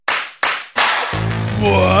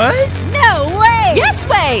What? No way! Yes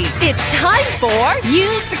way! It's time for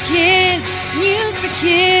News for Kids! News for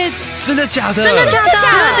Kids! 真的假的？真的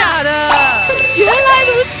假的？原来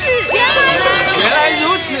如此！原来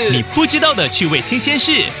如此！你不知道的趣味新鲜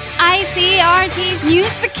事。ICRT's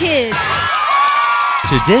News for Kids.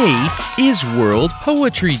 Today is World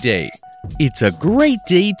Poetry Day. It's a great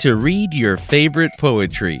day to read your favorite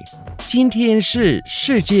poetry. 今天是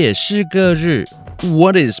世界诗歌日。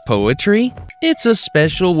What is poetry? It's a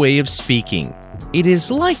special way of speaking. It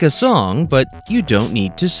is like a song, but you don't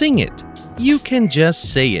need to sing it. You can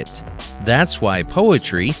just say it. That's why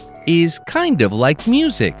poetry is kind of like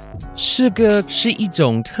music. 诗歌是一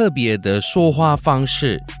种特别的说话方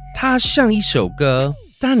式，它像一首歌，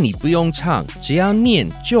但你不用唱，只要念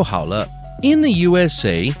就好了。In the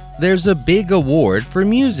USA, there's a big award for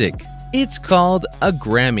music. It's called a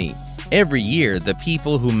Grammy. Every year, the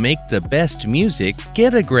people who make the best music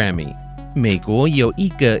get a Grammy. 美国有一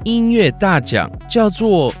个音乐大奖，叫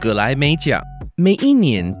做葛莱美奖。每一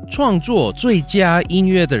年创作最佳音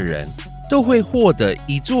乐的人都会获得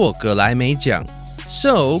一座葛莱美奖。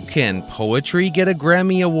So, can poetry get a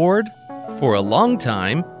Grammy Award? For a long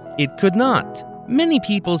time, it could not. Many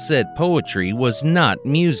people said poetry was not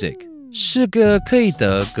music. 诗歌可以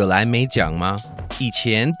得葛莱美奖吗？以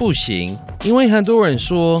前不行，因为很多人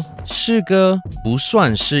说诗歌不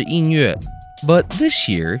算是音乐。But this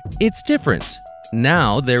year, it's different.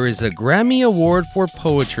 Now there is a Grammy Award for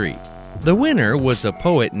poetry. The winner was a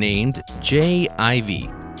poet named J. Ivy.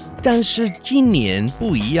 但是今年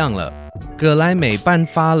不一样了，葛莱美颁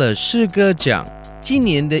发了诗歌奖，今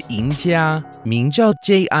年的赢家名叫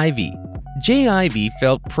J. Ivy. J. Ivy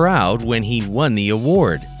felt proud when he won the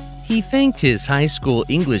award. He thanked his high school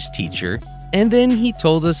English teacher, and then he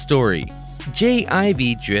told a story. J.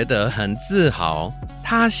 Ivy 觉得很自豪，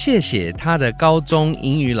他谢谢他的高中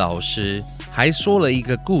英语老师，还说了一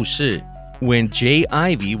个故事。When J.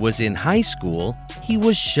 Ivy was in high school, he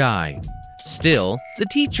was shy. Still, the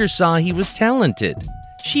teacher saw he was talented.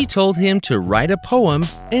 She told him to write a poem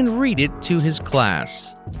and read it to his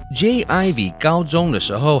class. J. Ivy 高中的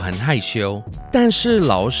时候很害羞，但是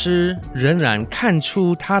老师仍然看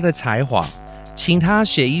出他的才华，请他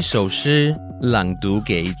写一首诗，朗读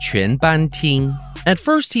给全班听。At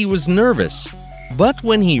first he was nervous, but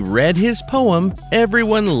when he read his poem,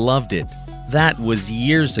 everyone loved it. That was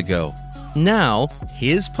years ago. Now,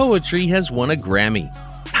 his poetry has won a Grammy.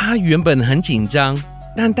 他原本很紧张，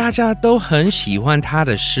但大家都很喜欢他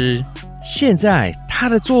的诗。现在他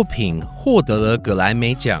的作品获得了葛莱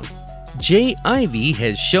美奖。J. Ivy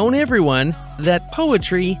has shown everyone that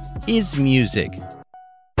poetry is music.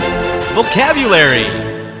 Vocabulary.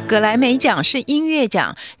 葛莱美奖是音乐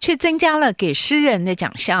奖，却增加了给诗人的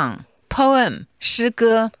奖项。Poem 诗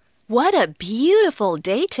歌。What a beautiful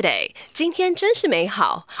day today! 今天真是美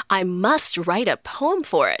好。I must write a poem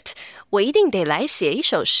for it. 我一定得来写一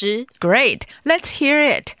首诗。Great, let's hear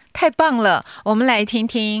it. 太棒了，我们来听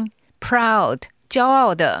听。Proud, 骄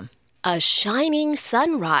傲的。A shining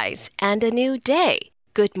sunrise and a new day.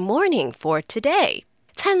 Good morning for today.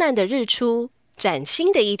 灿烂的日出，崭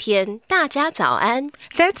新的一天，大家早安。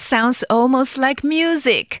That sounds almost like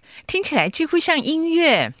music. 听起来几乎像音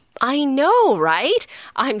乐。I know, right?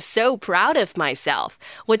 I'm so proud of myself.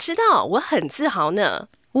 我知道，我很自豪呢。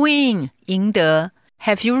Win, 赢得。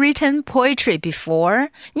Have you written poetry before?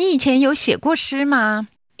 你以前有写过诗吗？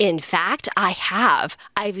 In fact, I have.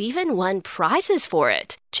 I've even won prizes for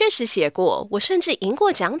it. 确实写过，我甚至赢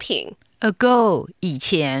过奖品。Ago, 以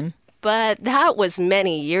前。But that was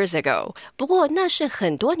many years ago. 不过那是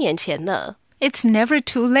很多年前了。It's never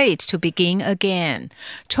too late to begin again.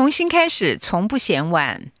 重新开始，从不嫌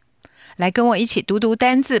晚。来跟我一起读读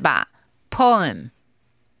单字吧。Poem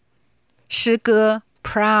诗歌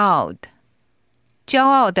Proud 骄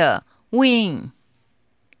傲的 Win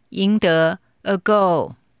赢得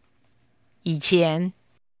Ago 以前。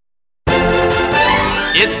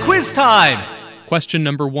 It's quiz time! Question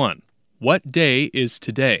number 1. What day is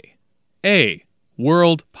today? A.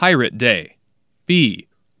 World Pirate Day. B.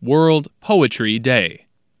 World Poetry Day.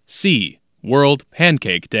 C. World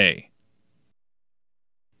Pancake Day.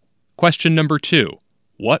 Question number 2.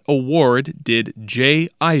 What award did J.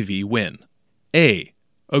 Ivy win? A.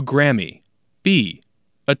 A Grammy. B.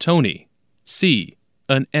 A Tony. C.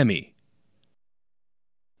 An Emmy.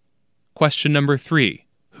 Question number 3.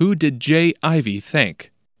 Who did J. Ivy thank?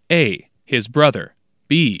 A. His brother.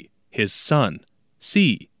 B. His son.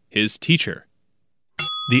 C. His teacher.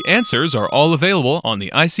 The answers are all available on the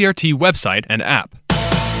ICRT website and app.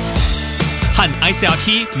 和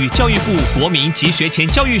ICRT 与教育部国民及学前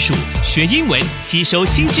教育署学英文，吸收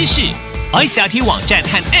新知识。iCRT 网站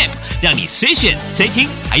和 App， 让你随选随听，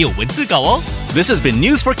还有文字稿哦。This has been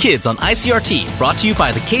News for Kids on ICRT, brought to you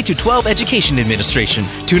by the K-12 Education Administration.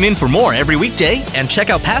 Tune in for more every weekday and check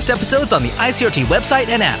out past episodes on the ICRT website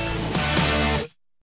and app.